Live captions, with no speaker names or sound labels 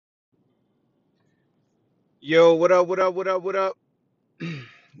Yo, what up, what up, what up, what up?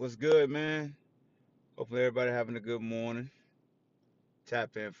 What's good, man? Hopefully everybody having a good morning.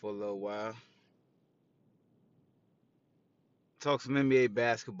 Tap in for a little while. Talk some NBA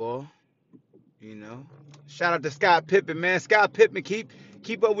basketball, you know. Shout out to Scott Pippen, man. Scott Pippen,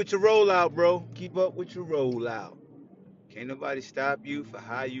 keep up with your rollout, bro. Keep up with your rollout. Can't nobody stop you for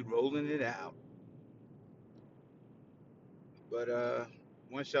how you rolling it out. But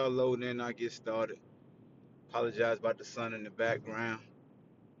once y'all load in, I'll get started. Apologize about the sun in the background.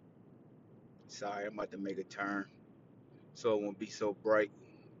 Sorry, I'm about to make a turn so it won't be so bright.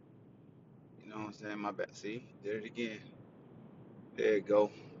 You know what I'm saying? My bad. See, did it again. There you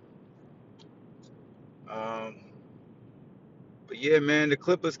go. Um, but yeah, man, the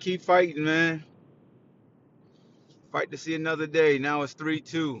Clippers keep fighting, man. Fight to see another day. Now it's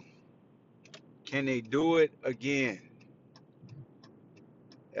 3-2. Can they do it again?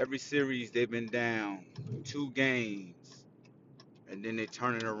 Every series they've been down 2 games, and then they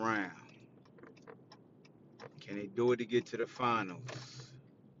turn it around. Can they do it to get to the finals?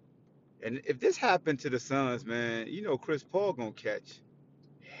 And if this happened to the Suns, man, you know Chris Paul gonna catch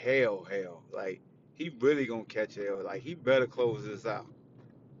hell. Like he really gonna catch hell. Like he better close this out.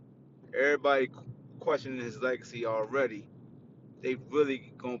 Everybody questioning his legacy already. They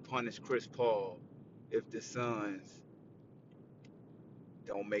really gonna punish Chris Paul if the Suns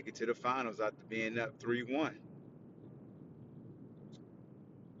don't make it to the finals after being up 3-1.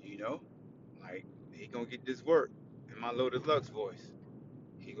 You know, like he gonna get this work. In my Loaded Lux voice,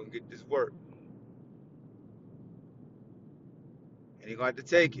 he gonna get this work, and he gonna have to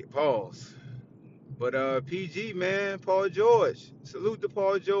take it. Pause. But PG man, Paul George, salute to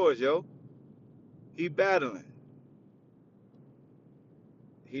Paul George, yo. He battling.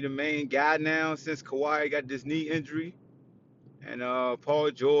 He the main guy now since Kawhi got this knee injury, and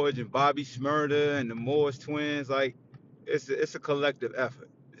Paul George and Bobby Shmurda and the Morris twins, like it's a collective effort.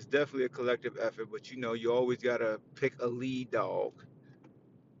 It's definitely a collective effort, but you know you always gotta pick a lead dog.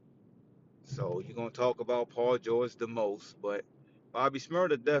 So you're gonna talk about Paul George the most, but Bobby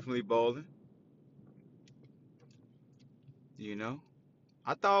Shmurda definitely balling. You know,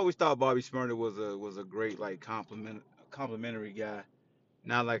 always thought Bobby Shmurda was a great like complimentary guy,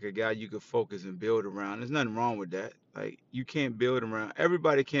 not like a guy you could focus and build around. There's nothing wrong with that. Like you can't build around.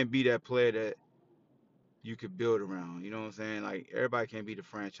 Everybody can't be that player that you could build around. You know what I'm saying? Like everybody can't be the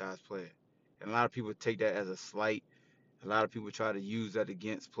franchise player, and a lot of people take that as a slight. A lot of people try to use that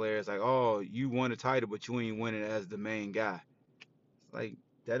against players, like, oh, you won a title, but you ain't winning as the main guy. Like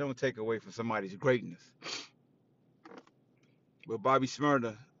that don't take away from somebody's greatness. But Bobby Shmurda,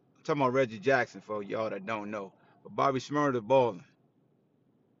 I'm talking about Reggie Jackson for y'all that don't know. But Bobby Shmurda balling.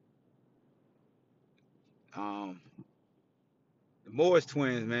 Um, the Morris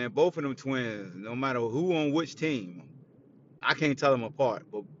twins, man, both of them twins, no matter who on which team, I can't tell them apart.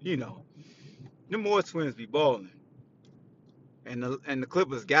 But you know, the Morris twins be balling, and the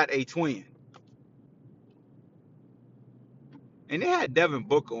Clippers got a twin, and they had Devin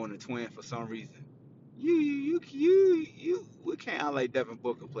Booker on the twin for some reason. We can't highlight Devin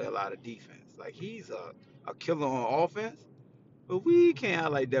Booker play a lot of defense. Like he's a killer on offense, but we can't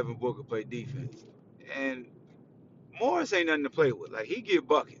highlight Devin Booker play defense. And Morris ain't nothing to play with. Like he get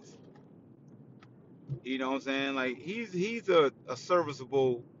buckets. You know what I'm saying? Like he's a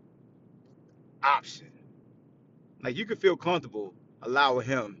serviceable option. Like you can feel comfortable allowing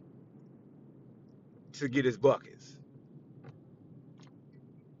him to get his buckets.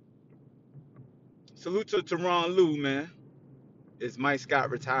 Salute to Teron Lou, man. Is Mike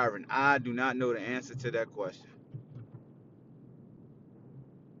Scott retiring? I do not know the answer to that question.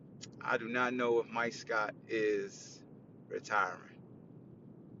 I do not know if Mike Scott is retiring.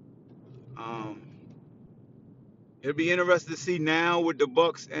 Um, it'll be interesting to see now what the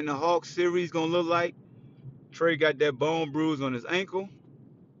Bucks and the Hawks series gonna look like. Trey got that bone bruise on his ankle.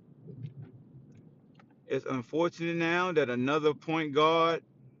 It's unfortunate now that another point guard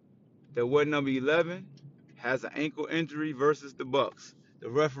that was number 11 has an ankle injury versus the Bucks. The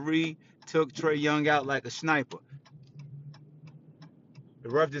referee took Trey Young out like a sniper. The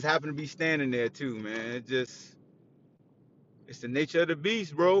ref just happened to be standing there too, man. It's the nature of the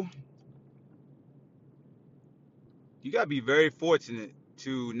beast, bro. You gotta be very fortunate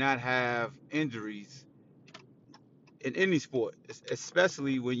to not have injuries in any sport,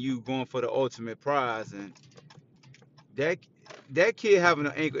 especially when you going for the ultimate prize. And that that kid having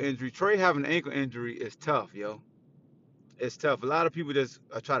an ankle injury, Trey having an ankle injury is tough, yo. It's tough. A lot of people just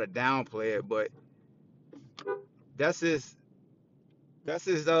try to downplay it, but that's his that's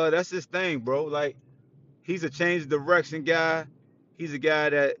his thing, bro. Like he's a change of direction guy. He's a guy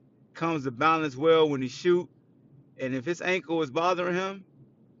that comes to balance well when he shoot. And if his ankle is bothering him,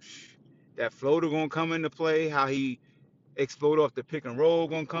 that floater gonna come into play. How he explode off the pick and roll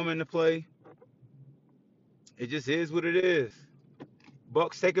gonna come into play. It just is what it is.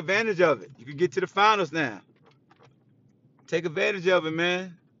 Bucks take advantage of it. You can get to the finals now. Take advantage of it,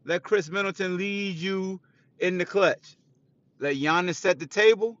 man. Let Chris Middleton lead you in the clutch. Let Giannis set the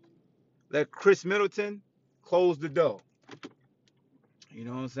table. Let Chris Middleton close the door. You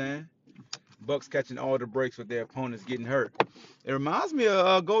know what I'm saying? Bucks catching all the breaks with their opponents getting hurt. It reminds me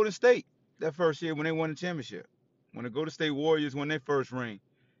of Golden State that first year when they won the championship. When the Golden State Warriors won their first ring,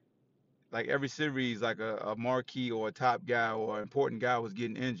 like every series, like a marquee or a top guy or an important guy was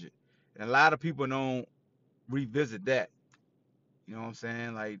getting injured. And a lot of people don't revisit that. You know what I'm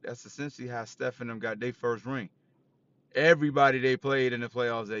saying? Like that's essentially how Steph and them got their first ring. Everybody they played in the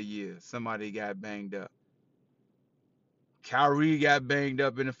playoffs that year, somebody got banged up. Kyrie got banged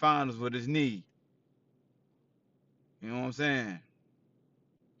up in the finals with his knee. You know what I'm saying?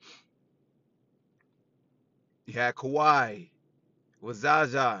 You had Kawhi with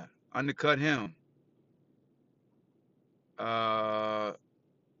Zaza, undercut him. Uh,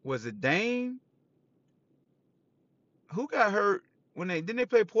 was it Dame? Who got hurt when didn't they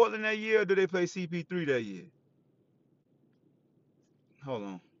play Portland that year or did they play CP3 that year? Hold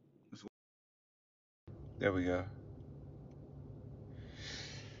on. There we go.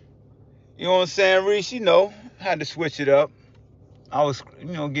 You know what I'm saying, Reese? You know, had to switch it up. I was,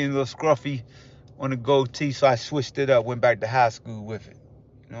 getting a little scruffy on the goatee, so I switched it up. Went back to high school with it.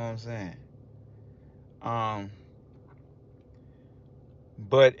 You know what I'm saying?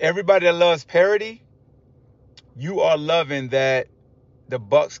 But everybody that loves parody, you are loving that the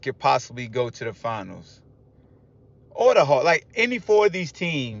Bucks could possibly go to the finals or the Hawks. Like any four of these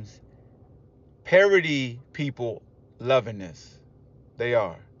teams, parody people loving this. They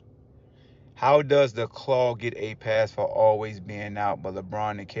are. How does the Claw get a pass for always being out, but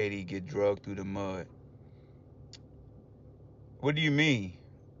LeBron and KD get drugged through the mud? What do you mean,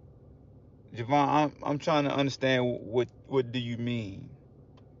 Javon? I'm trying to understand what do you mean?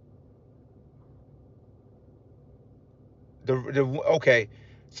 Okay,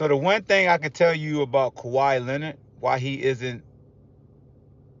 so the one thing I can tell you about Kawhi Leonard, why he isn't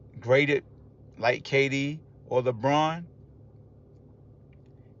graded like KD or LeBron,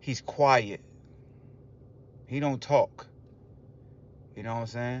 he's quiet. He don't talk. You know what I'm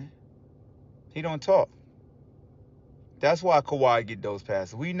saying? He don't talk. That's why Kawhi get those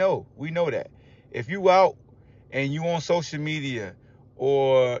passes. We know that. If you out and you on social media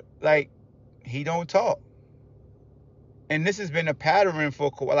or like, he don't talk. And this has been a pattern for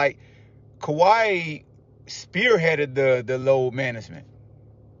Kawhi. Like, Kawhi spearheaded the load management.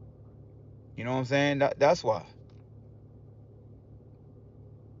 You know what I'm saying? That's why.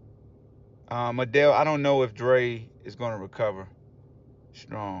 Adele, I don't know if Dre is going to recover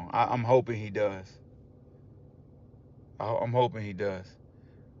strong. I'm hoping he does. I'm hoping he does.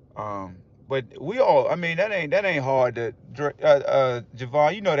 But we all, I mean, that ain't hard to,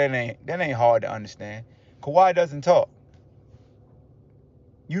 Javon, you know that ain't hard to understand. Kawhi doesn't talk.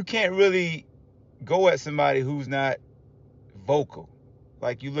 You can't really go at somebody who's not vocal.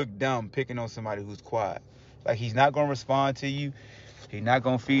 Like, you look dumb picking on somebody who's quiet. Like, he's not going to respond to you. He's not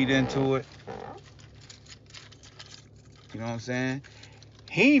going to feed into it. You know what I'm saying?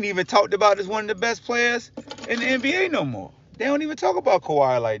 He ain't even talked about as one of the best players in the NBA no more. They don't even talk about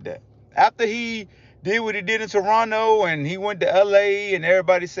Kawhi like that. After he did what he did in Toronto and he went to LA and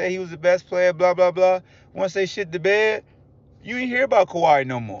everybody said he was the best player, blah, blah, blah. Once they shit the bed, you ain't hear about Kawhi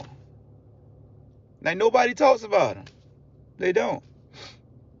no more. Like, nobody talks about him. They don't.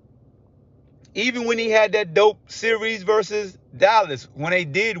 Even when he had that dope series versus Dallas, when they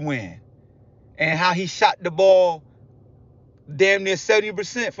did win, and how he shot the ball damn near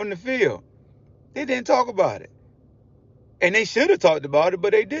 70% from the field, they didn't talk about it. And they should have talked about it,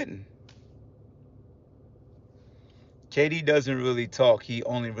 but they didn't. KD doesn't really talk. He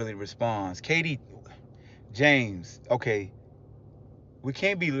only really responds. KD, James, okay, we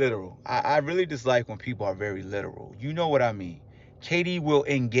can't be literal. I really dislike when people are very literal. You know what I mean. KD will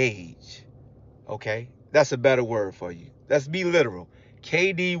engage. Okay? That's a better word for you. Let's be literal.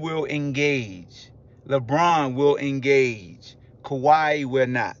 KD will engage. LeBron will engage. Kawhi will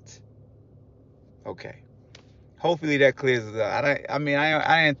not. Okay. Hopefully that clears it up. I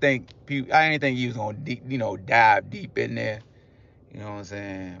didn't think he was gonna dive deep in there. You know what I'm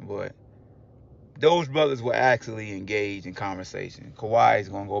saying? But those brothers were actually engaged in conversation. Kawhi is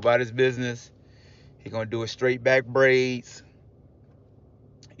gonna go about his business. He's gonna do his straight back braids.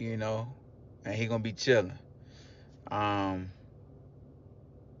 And he gonna be chilling.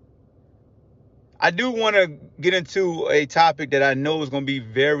 I do want to get into a topic that I know is going to be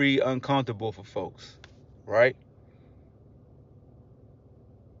very uncomfortable for folks, right?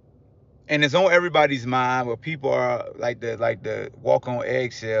 And it's on everybody's mind, where people are like the walk on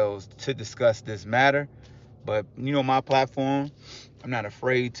eggshells to discuss this matter. But you know, my platform, I'm not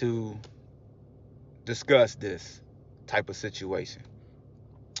afraid to discuss this type of situation.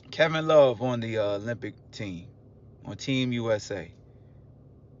 Kevin Love on the Olympic team, on Team USA.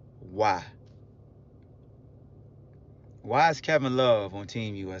 Why? Why is Kevin Love on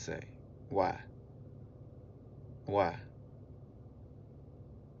Team USA? Why? Why?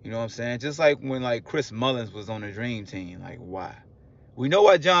 You know what I'm saying? Just like when like Chris Mullins was on the Dream Team. Like, why? We know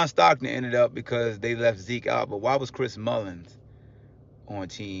why John Stockton ended up, because they left Zeke out. But why was Chris Mullins on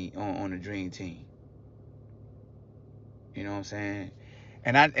the Dream Team? You know what I'm saying?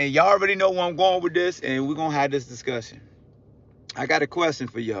 And y'all already know where I'm going with this, and we're gonna have this discussion. I got a question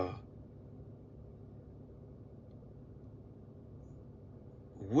for y'all.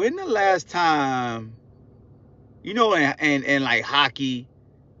 When the last time, you know, and like hockey,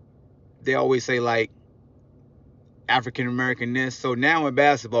 they always say like African American this. So now in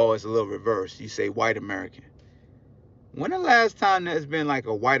basketball, it's a little reverse. You say white American. When the last time there's been like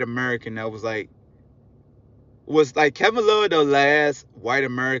a white American that was like Kevin Love the last white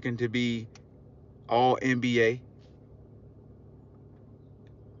American to be all NBA?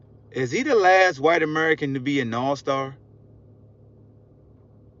 Is he the last white American to be an all-star?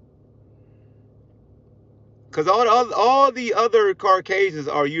 Because all the other Caucasians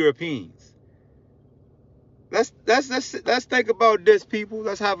are Europeans. Let's think about this, people.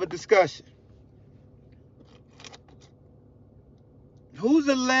 Let's have a discussion. Who's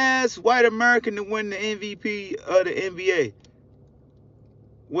the last white American to win the MVP of the NBA?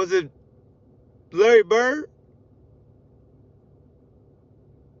 Was it Larry Bird?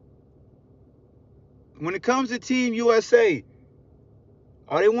 When it comes to Team USA,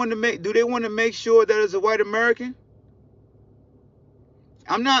 do they want to make sure that it's a white American?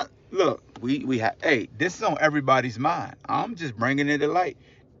 I'm not. Look, we have. Hey, this is on everybody's mind. I'm just bringing it to light.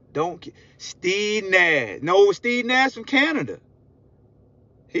 Steve Nash. No, Steve Nash from Canada.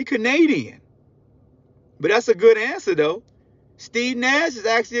 He Canadian. But that's a good answer though. Steve Nash is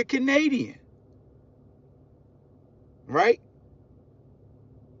actually a Canadian. Right?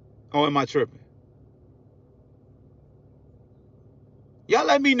 Or am I tripping? Y'all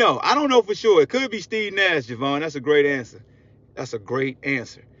let me know. I don't know for sure. It could be Steve Nash, Javon. That's a great answer. That's a great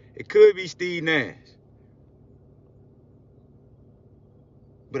answer. It could be Steve Nash.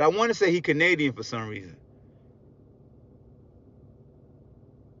 But I want to say he Canadian for some reason.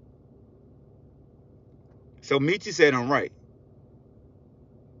 So Michi said I'm right.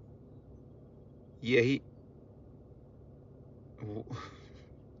 Yeah, he.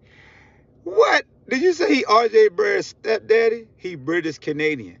 What? Did you say he R.J. Barrett's stepdaddy? He British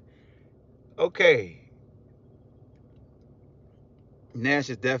Canadian. Okay. Nash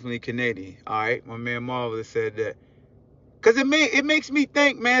is definitely Canadian. All right, my man Marvelous said that. Cause it makes me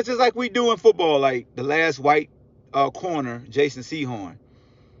think, man, just like we do in football, like the last white corner, Jason Sehorn.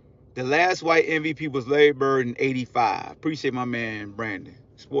 The last white MVP was Larry Bird in '85. Appreciate my man Brandon,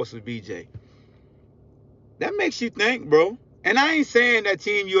 Sports with BJ. That makes you think, bro. And I ain't saying that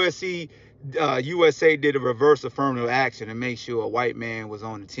Team USA did a reverse affirmative action to make sure a white man was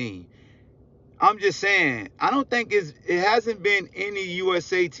on the team. I'm just saying, I don't think it hasn't been any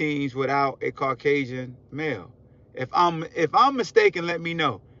USA teams without a Caucasian male. If I'm mistaken, let me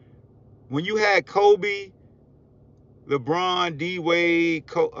know. When you had Kobe, LeBron, D Wade,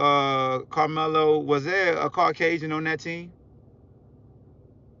 Carmelo, was there a Caucasian on that team?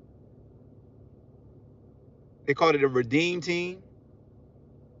 They called it a redeem team.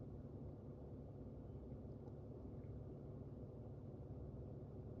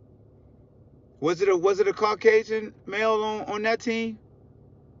 Was it a Caucasian male on that team?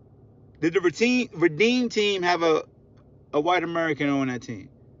 Did the redeem team have a white American on that team?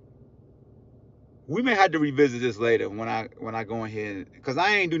 We may have to revisit this later when I go in here, because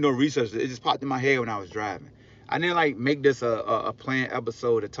I ain't do no research. It just popped in my head when I was driving. I didn't like make this a planned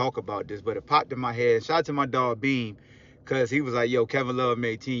episode to talk about this, but it popped in my head. Shout out to my dog Beam, because he was like, yo, Kevin Love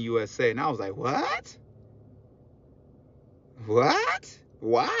made Team USA. And I was like, what? What?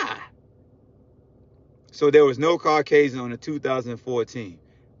 Why? So there was no Caucasian on the 2014.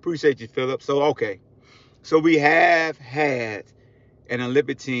 Appreciate you, Philip. So, okay. So we have had an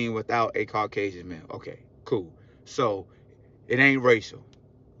Olympic team without a Caucasian male. Okay, cool. So it ain't racial.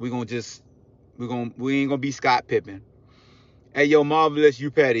 We ain't gonna be Scott Pippen. Hey, yo, Marvelous, you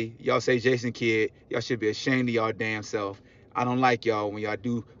petty. Y'all say Jason Kidd. Y'all should be ashamed of y'all damn self. I don't like y'all when y'all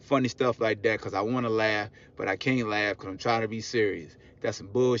do funny stuff like that because I want to laugh, but I can't laugh because I'm trying to be serious. That's some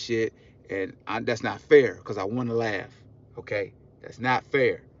bullshit, and that's not fair because I want to laugh. Okay? That's not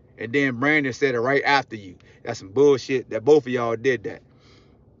fair. And then Brandon said it right after you. That's some bullshit that both of y'all did that.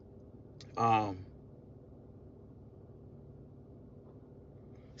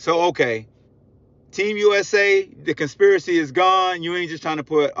 So, okay. Team USA, the conspiracy is gone. You ain't just trying to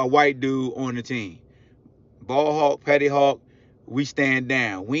put a white dude on the team. Ball hawk, petty hawk, we stand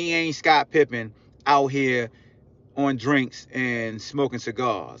down. We ain't Scott Pippen out here on drinks and smoking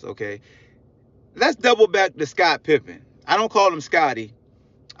cigars, okay? Let's double back to Scott Pippen. I don't call him Scotty.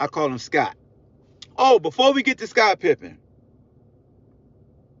 I call him Scott. Oh, before we get to Scott Pippen,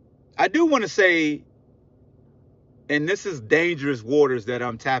 I do want to say, and this is dangerous waters that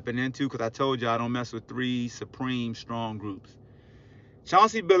I'm tapping into because I told you I don't mess with 3 supreme strong groups.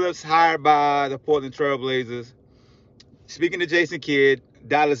 Chauncey Billups hired by the Portland Trailblazers. Speaking to Jason Kidd,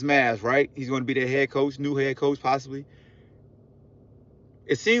 Dallas Mavs, right? He's going to be their head coach, new head coach possibly.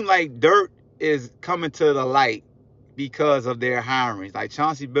 It seemed like dirt is coming to the light because of their hirings. Like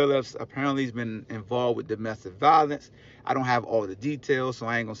Chauncey Billups apparently has been involved with domestic violence. I don't have all the details, so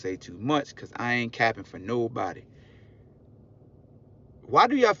I ain't going to say too much because I ain't capping for nobody. Why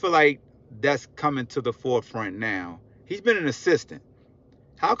do y'all feel like that's coming to the forefront now? He's been an assistant.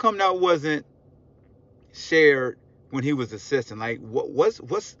 How come that wasn't shared when he was assistant? Like, what's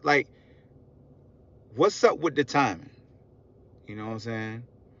up with the timing? You know what I'm saying?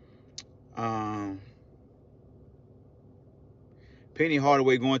 Penny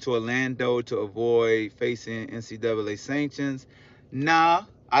Hardaway going to Orlando to avoid facing NCAA sanctions. Nah,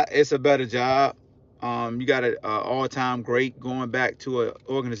 it's a better job. You got an all-time great going back to an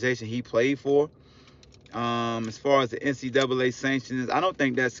organization he played for. As far as the NCAA sanctions, I don't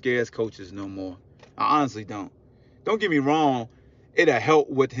think that scares coaches no more. I honestly don't. Don't get me wrong. It'll help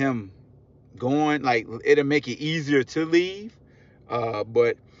with him going. Like, it'll make it easier to leave.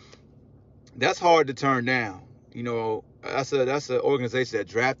 But that's hard to turn down. You know, that's an organization that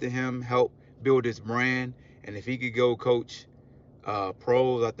drafted him, helped build his brand. And if he could go coach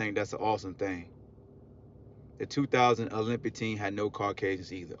pros, I think that's an awesome thing. The 2000 Olympic team had no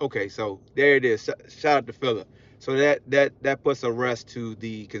Caucasians either. Okay, so there it is. Shout out to Phillip. So that puts a rest to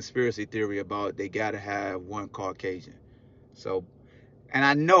the conspiracy theory about they got to have one Caucasian. So, and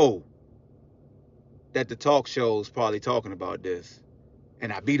I know that the talk shows probably talking about this.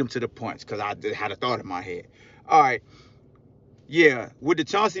 And I beat them to the punch because I had a thought in my head. All right. Yeah, with the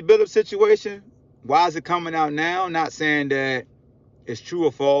Chauncey Billups situation, why is it coming out now? Not saying that it's true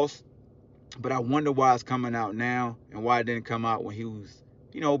or false, but I wonder why it's coming out now and why it didn't come out when he was,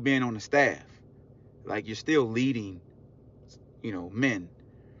 being on the staff. Like, you're still leading, men.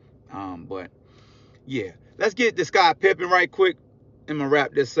 But, yeah. Let's get to Scott Pippen right quick. I'm going to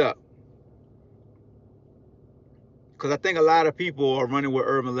wrap this up. Because I think a lot of people are running with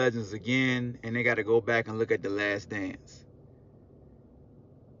urban legends again, and they got to go back and look at The Last Dance.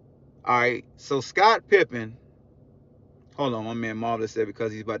 All right, so Scott Pippen, hold on, my man Marvelous said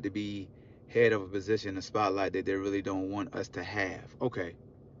because he's about to be head of a position in the spotlight that they really don't want us to have. Okay.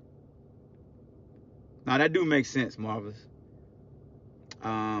 Now, that do make sense, Marvelous.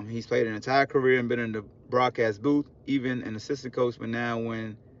 He's played an entire career and been in the broadcast booth, even an assistant coach, but now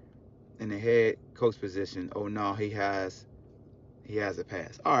when in the head coach position, oh no, he has a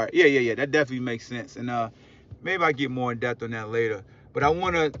pass. All right, yeah, that definitely makes sense. And maybe I get more in depth on that later. But I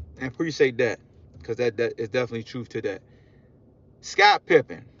want to appreciate that because that is definitely truth to that. Scott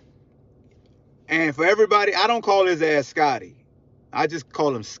Pippen. And for everybody, I don't call his ass Scotty. I just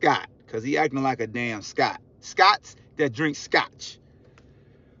call him Scott because he acting like a damn Scot. Scots that drink scotch.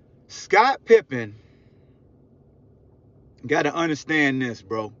 Scott Pippen got to understand this,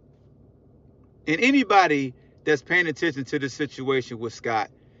 bro. And anybody that's paying attention to the situation with Scott,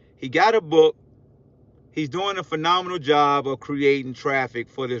 he got a book. He's doing a phenomenal job of creating traffic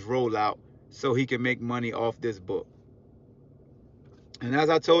for this rollout so he can make money off this book. And as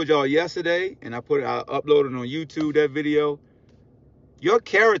I told y'all yesterday, and I uploaded on YouTube that video, your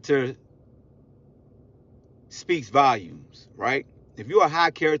character speaks volumes, right? If you're a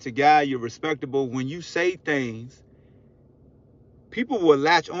high character guy, you're respectable. When you say things, people will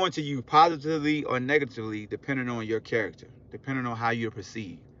latch onto you positively or negatively depending on your character, depending on how you're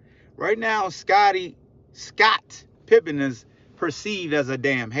perceived. Right now, Scott Pippen is perceived as a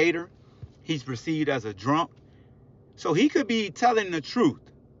damn hater. He's perceived as a drunk. So he could be telling the truth.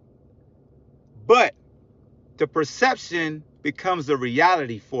 But the perception becomes the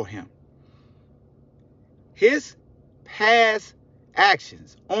reality for him. His past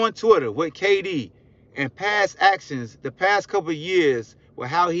actions on Twitter with KD and past actions, the past couple of years, with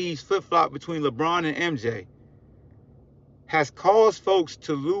how he's flip-flopped between LeBron and MJ, has caused folks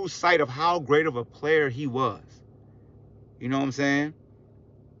to lose sight of how great of a player he was. You know what I'm saying?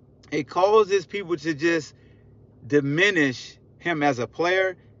 It causes people to just diminish him as a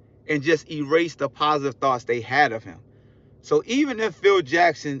player and just erase the positive thoughts they had of him. So even if Phil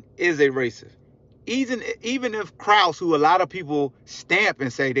Jackson is a racist, even if Krause, who a lot of people stamp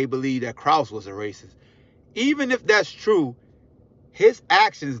and say they believe that Krause was a racist, even if that's true, his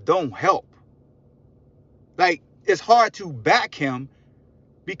actions don't help. Like, it's hard to back him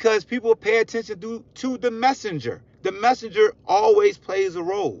because people pay attention to the messenger. The messenger always plays a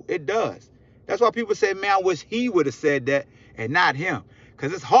role. It does. That's why people say, man, I wish he would have said that and not him.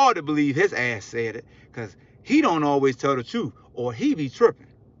 Because it's hard to believe his ass said it because he don't always tell the truth or he be tripping.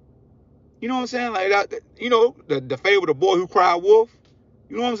 You know what I'm saying? Like, that, you know, the fable, the boy who cried wolf.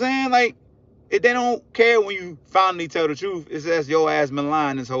 You know what I'm saying? Like, if they don't care when you finally tell the truth, it's as your ass been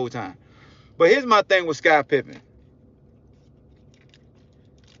lying this whole time. But here's my thing with Scott Pippen.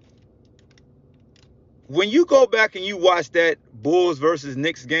 When you go back and you watch that Bulls versus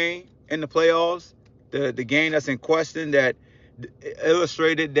Knicks game in the playoffs, the game that's in question that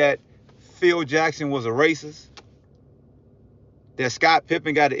illustrated that Phil Jackson was a racist, that Scott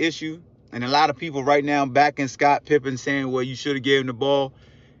Pippen got an issue, and a lot of people right now backing Scott Pippen saying, well, you should have given him the ball.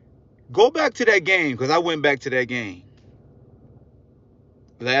 Go back to that game, because I went back to that game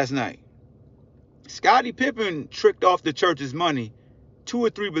last night. Scottie Pippen tricked off the church's money 2 or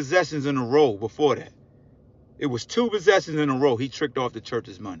 3 possessions in a row before that. It was 2 possessions in a row he tricked off the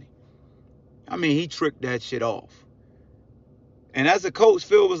church's money. I mean, he tricked that shit off. And as a coach,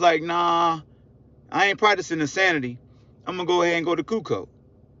 Phil was like, nah, I ain't practicing insanity. I'm going to go ahead and go to Kukoc.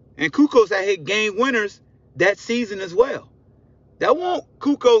 And Kukoc had hit game winners that season as well. That wasn't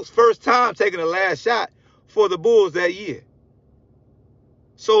Kukoc's first time taking the last shot for the Bulls that year.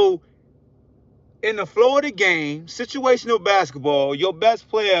 So, in the flow of the game, situational basketball, your best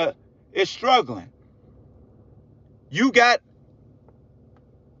player is struggling. You got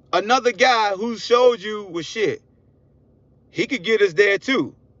another guy who showed you was shit. He could get us there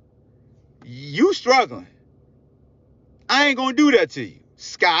too. You struggling. I ain't gonna do that to you.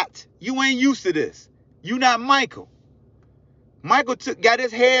 Scott, you ain't used to this. You not Michael. Michael got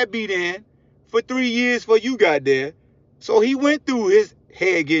his hair beat in for 3 years before you got there. So he went through his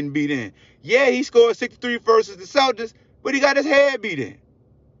head getting beat in. Yeah, he scored 63 versus the Celtics, but he got his head beat in.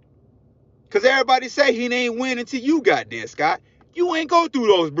 Because everybody say he ain't win until you got there, Scott. You ain't go through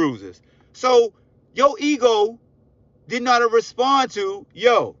those bruises. So your ego didn't know how to respond to,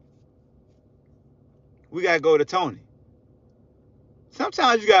 yo, we got to go to Tony.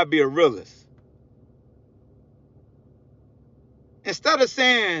 Sometimes you got to be a realist. Instead of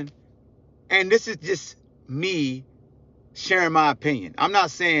saying, and this is just me sharing my opinion. I'm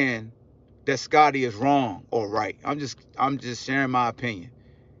not saying that Scottie is wrong or right. I'm just sharing my opinion.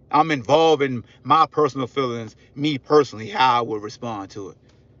 I'm involved in my personal feelings, me personally, how I would respond to it.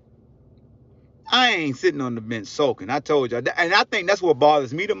 I ain't sitting on the bench sulking. I told you. And I think that's what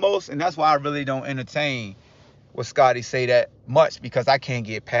bothers me the most, and that's why I really don't entertain what Scottie say that much, because I can't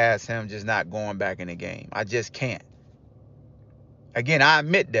get past him just not going back in the game. I just can't. Again, I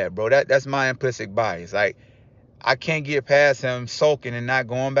admit that, bro. That's my implicit bias. Like, I can't get past him sulking and not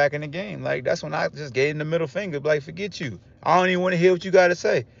going back in the game. Like, that's when I just gave him the middle finger. Like, forget you. I don't even want to hear what you got to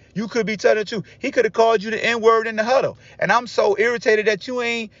say. You could be telling the truth. He could have called you the N-word in the huddle. And I'm so irritated that you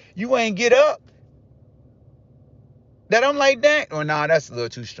ain't get up. That I'm like, dang. Oh, nah, that's a little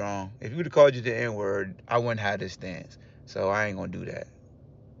too strong. If you would have called you the N-word, I wouldn't have this stance. So I ain't going to do that.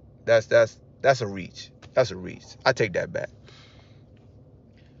 That's a reach. That's a reach. I take that back.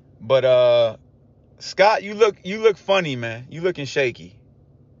 But, Scott, you look funny, man. You looking shaky.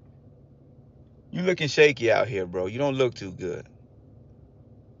 You looking shaky out here, bro. You don't look too good.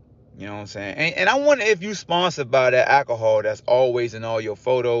 You know what I'm saying? And I wonder if you sponsored by that alcohol that's always in all your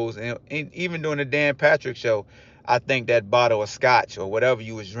photos. And even during the Dan Patrick show, I think that bottle of scotch or whatever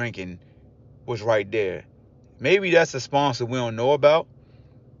you was drinking was right there. Maybe that's a sponsor we don't know about,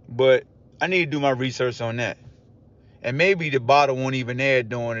 but I need to do my research on that. And maybe the bottle wasn't even there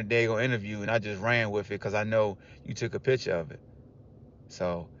during the dago interview, and I just ran with it because I know you took a picture of it.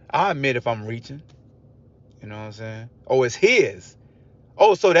 So I admit if I'm reaching. You know what I'm saying? Oh, it's his.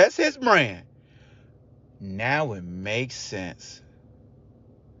 Oh, so that's his brand. Now it makes sense.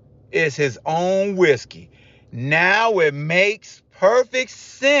 It's his own whiskey. Now it makes perfect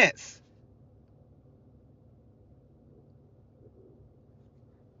sense.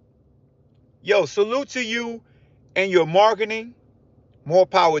 Yo, salute to you and your marketing. More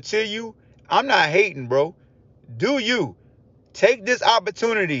power to you. I'm not hating, bro. Do you take this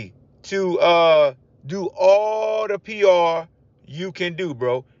opportunity to do all the PR you can do,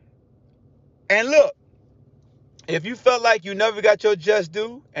 bro? And look, if you felt like you never got your just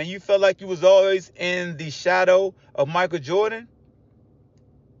due and you felt like you was always in the shadow of Michael Jordan,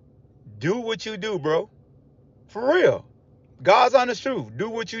 do what you do, bro. For real. God's honest truth. Do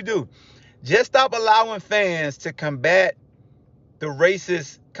what you do. Just stop allowing fans to combat the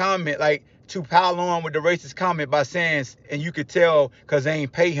racist comment, like to pile on with the racist comment by saying, and you could tell because they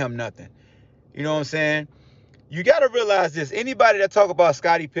ain't pay him nothing. You know what I'm saying? You got to realize this. Anybody that talk about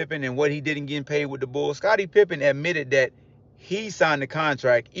Scottie Pippen and what he didn't get paid with the Bulls, Scottie Pippen admitted that he signed the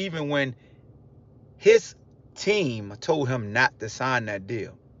contract even when his team told him not to sign that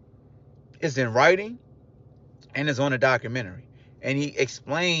deal. It's in writing and it's on a documentary. And he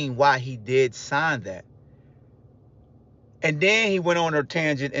explained why he did sign that. And then he went on a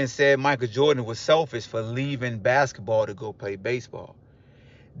tangent and said Michael Jordan was selfish for leaving basketball to go play baseball.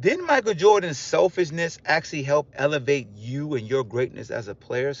 Didn't Michael Jordan's selfishness actually help elevate you and your greatness as a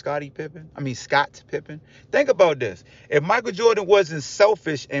player, Scott Pippen? Think about this. If Michael Jordan wasn't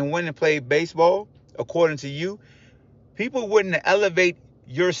selfish and went and played baseball, according to you, people wouldn't elevate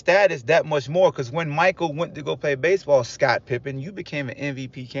your status that much more, because when Michael went to go play baseball, Scott Pippen, you became an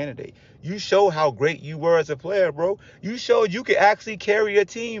MVP candidate. You showed how great you were as a player, bro. You showed you could actually carry a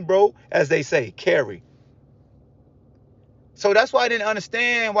team, bro, as they say, carry. So that's why I didn't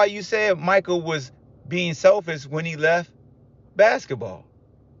understand why you said Michael was being selfish when he left basketball.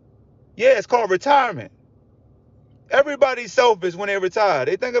 Yeah, it's called retirement. Everybody's selfish when they retire.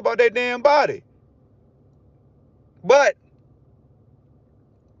 They think about their damn body. But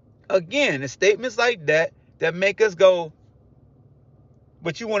again, it's statements like that make us go,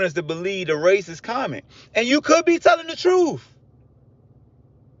 but you want us to believe the racist comment. And you could be telling the truth.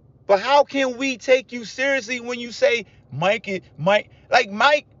 But how can we take you seriously when you say Mike,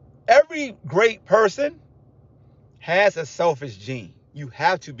 every great person has a selfish gene. You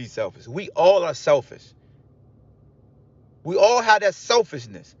have to be selfish. We all are selfish. We all have that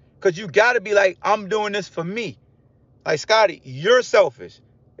selfishness. Because you got to be like, I'm doing this for me. Like, Scotty, you're selfish.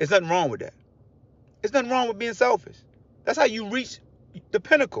 There's nothing wrong with that. There's nothing wrong with being selfish. That's how you reach the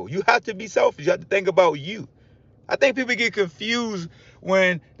pinnacle. You have to be selfish. You have to think about you. I think people get confused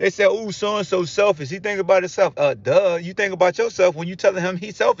when they say, "Oh, so-and-so selfish. He think about himself." Duh. You think about yourself when you telling him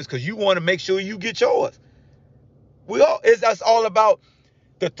he's selfish, because you want to make sure you get yours. That's all about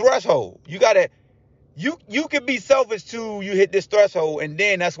the threshold. You can be selfish too. You hit this threshold, and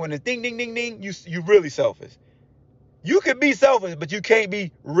then that's when the ding, ding, ding, ding. You really selfish. You can be selfish, but you can't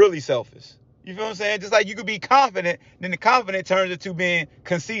be really selfish. You feel what I'm saying? Just like you could be confident, then the confident turns into being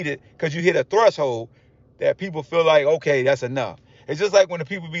conceited because you hit a threshold that people feel like, okay, that's enough. It's just like when the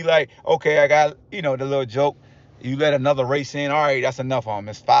people be like, okay, I got, the little joke. You let another race in, all right, that's enough of them.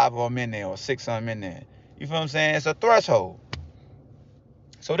 It's 5 of them in there or 6 of them in there. You feel what I'm saying? It's a threshold.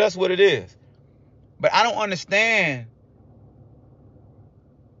 So that's what it is. But I don't understand.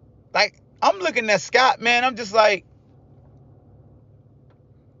 Like, I'm looking at Scott, man. I'm just like,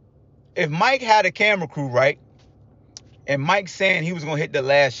 if Mike had a camera crew, right? And Mike saying he was going to hit the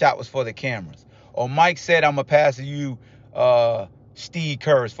last shot was for the cameras. Or Mike said, I'm going to pass to you Steve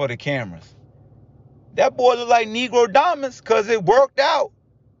Kerr's for the cameras. That boy look like Negro Diamonds because it worked out.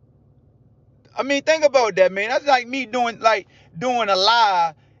 I mean, think about that, man. That's like me doing a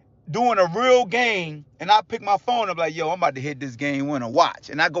live, doing a real game, and I pick my phone up like, yo, I'm about to hit this game winner. Watch.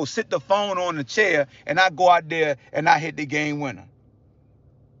 And I go sit the phone on the chair, and I go out there, and I hit the game winner.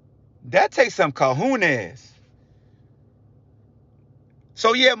 That takes some kahunas.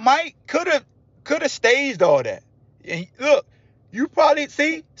 So, yeah, Mike could have staged all that. And look, you probably,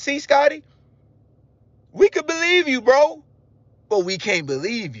 see, Scotty? We could believe you, bro, but we can't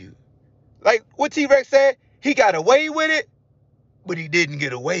believe you. Like what T-Rex said, he got away with it, but he didn't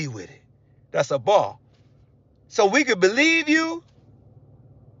get away with it. That's a bar. So we could believe you,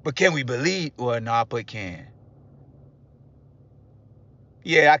 but can we believe? Well, no, I put can.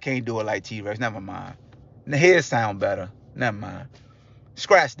 Yeah, I can't do it like T-Rex. Never mind. The head sound better. Never mind.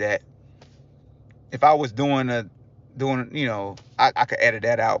 Scratch that. If I was doing, I could edit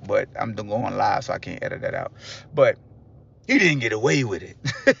that out, but I'm going live, so I can't edit that out. But he didn't get away with it.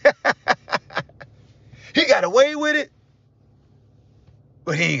 He got away with it,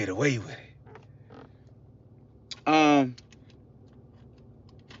 but he didn't get away with it.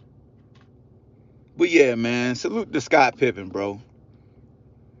 But yeah, man, salute to Scott Pippen, bro.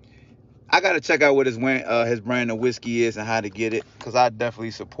 I gotta check out what his brand of whiskey is and how to get it, because I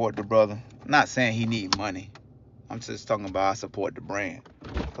definitely support the brother. I'm not saying he need money. I'm just talking about I support the brand.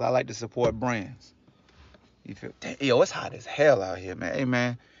 because I like to support brands. You feel? Yo, it's hot as hell out here, man. Hey,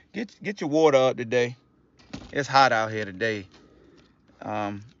 man, get your water up today. It's hot out here today.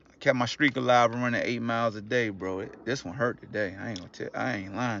 I kept my streak alive and running 8 miles a day, bro. This one hurt today. I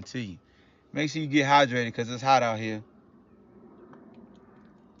ain't lying to you. Make sure you get hydrated because it's hot out here.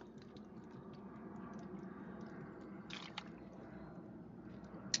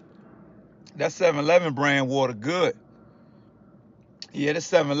 That 7-Eleven brand water good. Yeah, that's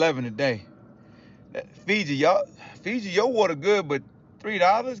 7-Eleven today. Fiji, your water good, but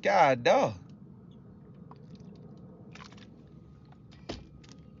 $3? God, dog.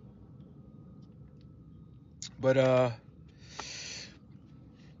 But I'm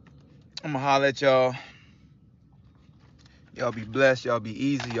gonna holler at y'all. Y'all be blessed. Y'all be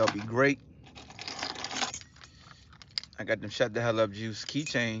easy. Y'all be great. I got them Shut the Hell Up Juice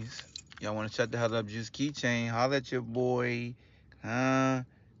keychains. Y'all want to Shut the Hell Up Juice keychain? Holler at your boy.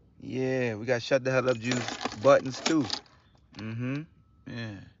 Yeah, we got Shut the Hell Up Juice buttons too.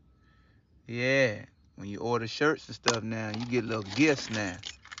 Yeah. When you order shirts and stuff now, you get little gifts now.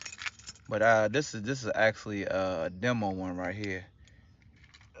 But this is actually a demo one right here.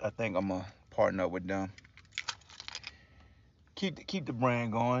 I think I'm gonna partner up with them. Keep the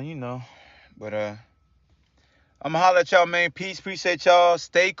brand going, you know. But I'm gonna holler at y'all, man. Peace. Appreciate y'all.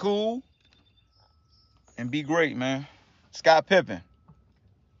 Stay cool and be great, man. Scott Pippen.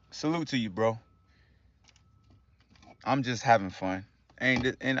 Salute to you, bro. I'm just having fun. I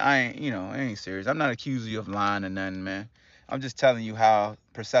ain't serious. I'm not accusing you of lying or nothing, man. I'm just telling you how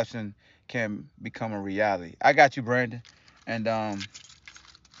perception can become a reality. I got you, Brandon. And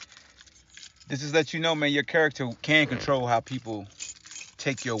this is let you know, man, your character can control how people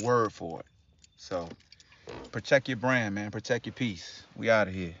take your word for it. So protect your brand, man. Protect your peace. We out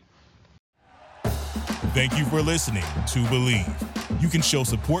of here. Thank you for listening to Believe. You can show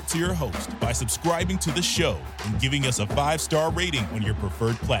support to your host by subscribing to the show and giving us a 5-star rating on your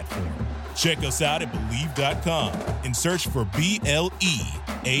preferred platform. Check us out at Believe.com and search for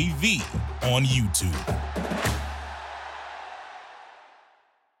BLEAV on YouTube.